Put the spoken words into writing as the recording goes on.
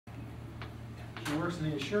She works in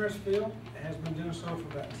the insurance field, has been doing so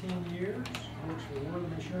for about 10 years. Works for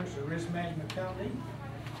Wortham Insurance, a risk management company.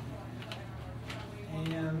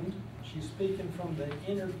 And she's speaking from the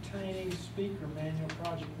Entertaining Speaker Manual,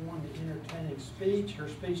 Project 1, the Entertaining Speech. Her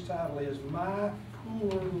speech title is My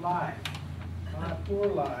Poor Life. My Poor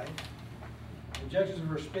Life. The objectives of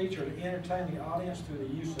her speech are to entertain the audience through the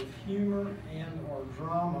use of humor and or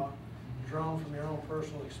drama drawn from your own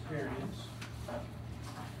personal experience,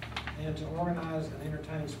 and to organize an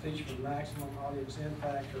entertaining speech for maximum audience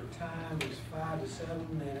impact. Her time is 5 to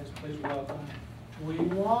 7 minutes. Please welcome Thuy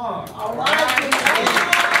Wong. All right.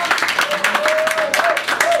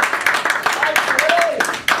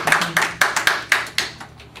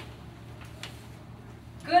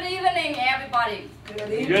 Good evening, everybody. Good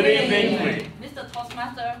evening. Good evening. Mr.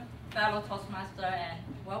 Toastmaster, fellow Toastmaster, and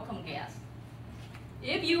welcome guests.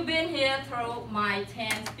 If you've been here through my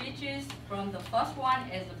 10 speeches, from the first one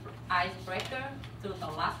as an icebreaker to the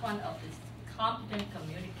last one of this competent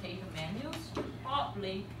communicator manuals, you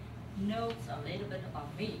probably knows a little bit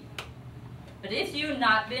about me. But if you've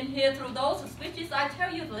not been here through those speeches, I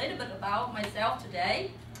tell you a little bit about myself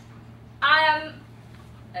today. I am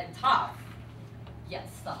a tough yet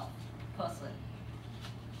soft person.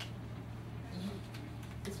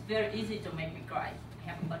 It's very easy to make me cry. I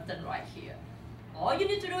have a button right here. All you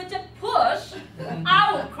need to do is just push.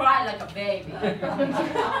 I will cry like a baby.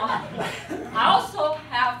 I also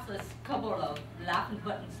have this couple of laughing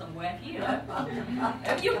buttons somewhere here.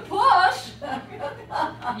 If you push,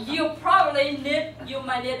 you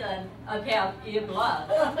might need a pair of earbuds.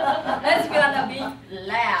 It's gonna be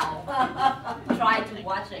loud. Try to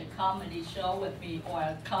watch a comedy show with me or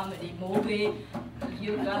a comedy movie.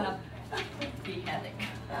 You're gonna be headache.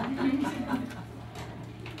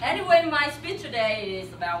 Anyway, my speech today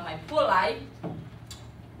is about my poor life.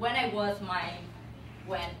 When I was 9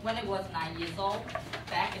 years old,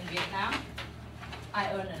 back in Vietnam,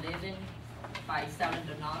 I earned a living by selling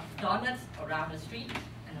donuts around the street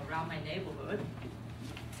and around my neighborhood.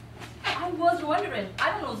 I was wondering, I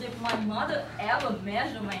don't know if my mother ever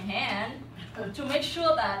measured my hand to make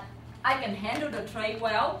sure that I can handle the tray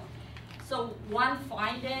well. So one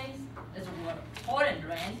fine day, as it was pouring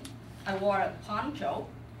rain, I wore a poncho,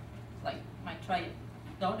 like my tray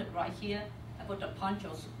donut right here. I put the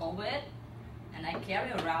ponchos over it, and I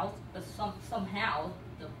carry around, but somehow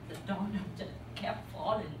the donut just kept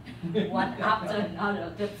falling, one after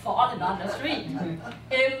another, just falling on the street.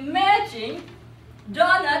 Imagine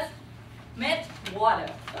donuts met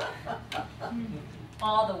water.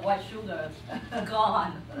 All the white sugar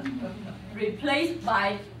gone, replaced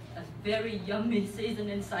by a very yummy seasoned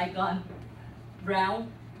in Saigon brown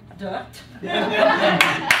dirt.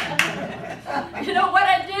 You know what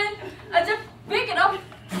I did? I just pick it up,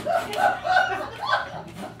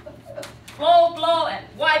 blow and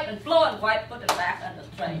wipe and blow and wipe, put it back on the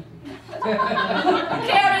tray.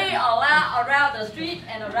 Carry around the street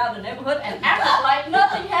and around the neighborhood and act like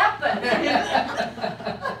nothing happened.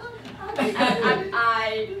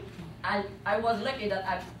 And I was lucky that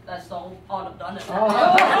I sold all the donuts.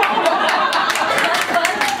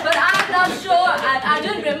 But I'm not sure, I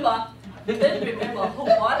didn't remember who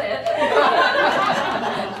bought it.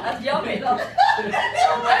 That's yummy though.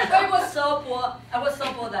 I was so poor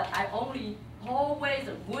that I always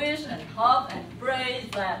wish and hope and pray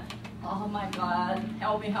that, oh my God,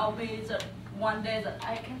 help me. So one day that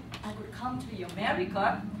I could come to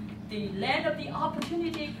America, the land of the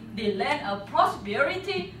opportunity, the land of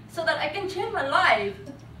prosperity, so that I can change my life.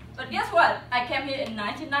 But guess what? I came here in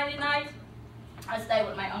 1999. I stayed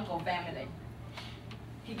with my uncle's family.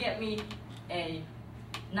 He gave me a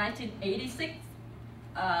 1986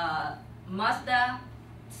 Mazda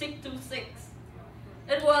 626.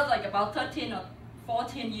 It was like about 13 or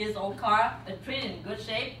 14 years old car. It's pretty in good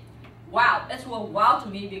shape. Wow, it was wow to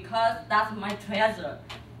me because that's my treasure.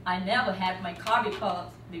 I never had my car because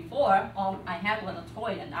before all I had was a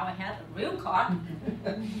toy, and now I had a real car.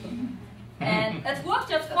 And it worked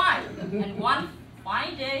just fine. And one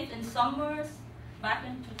fine day in summers, back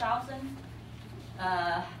in 2000,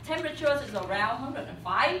 temperatures is around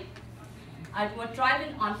 105. I was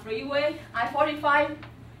driving on freeway, I-45,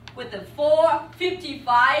 with the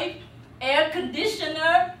 455 air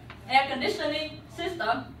conditioning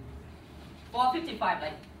system. 455,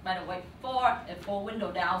 like, by the way, four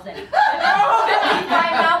window downs and 55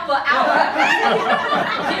 miles per hour.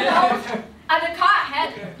 You know, and the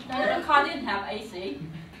car didn't have AC.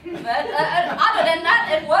 But other than that,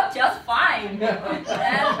 it worked just fine.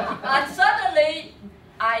 And suddenly,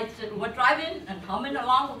 I was driving and humming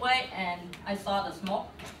along the way, and I saw the smoke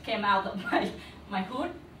came out of my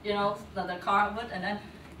hood, you know, the car hood, and then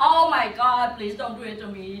oh my God, please don't do it to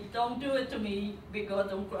me. Don't do it to me. Because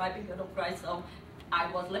don't cry, because don't cry. So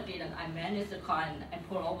I was lucky that I managed the car and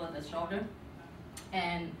pull over the shoulder.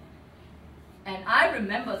 And I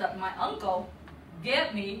remember that my uncle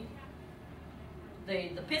gave me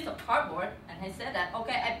the piece of cardboard, and he said that,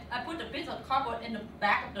 okay, I put the piece of cardboard in the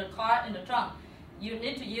back of the car in the trunk. You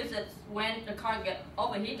need to use it when the car gets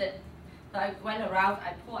overheated. So I went around,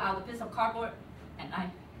 I pulled out the piece of cardboard, and I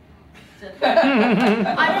just,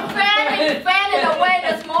 I'm fanning away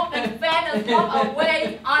the smoke and fan the smoke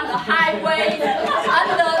away on the highway,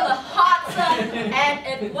 under the hot sun,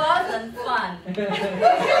 and it wasn't fun.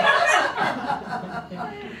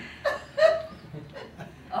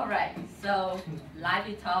 All right, so life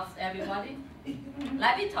is tough, everybody.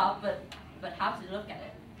 Life is tough, but how to look at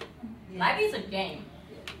it? Yeah. Life is a game.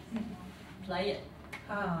 Play it.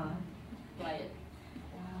 Ah. Play it.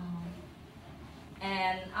 Wow.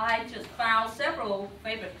 And I just found several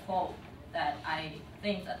favorite quotes that I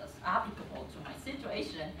think that is applicable to my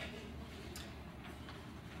situation.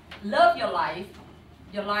 Love your life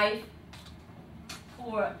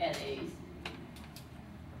poor it is,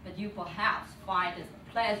 but you perhaps find it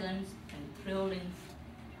pleasant and thrilling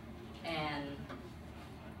and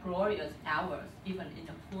glorious hours, even in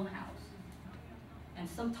a poor house. And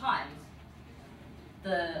sometimes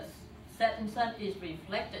the setting sun is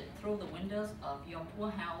reflected through the windows of your poor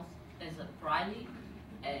house as brightly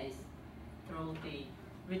as through the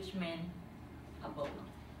rich man above.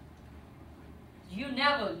 You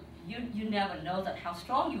never know that how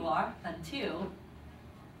strong you are until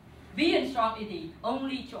being strong is the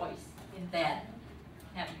only choice that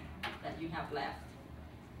you have left.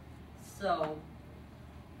 So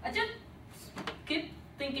I just keep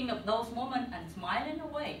thinking of those moments and smiling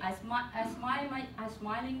away. I'm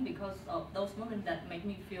smiling because of those moments that make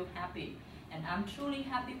me feel happy. And I'm truly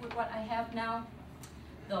happy with what I have now.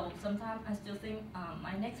 Though sometimes I still think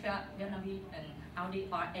my next car is gonna be an Audi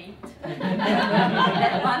R8.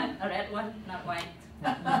 A red one, not white.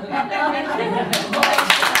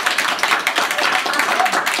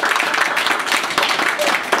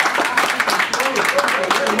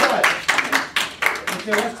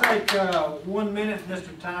 Okay, let's take 1 minute,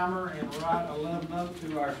 Mr. Timer, and write a love note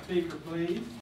to our speaker, please.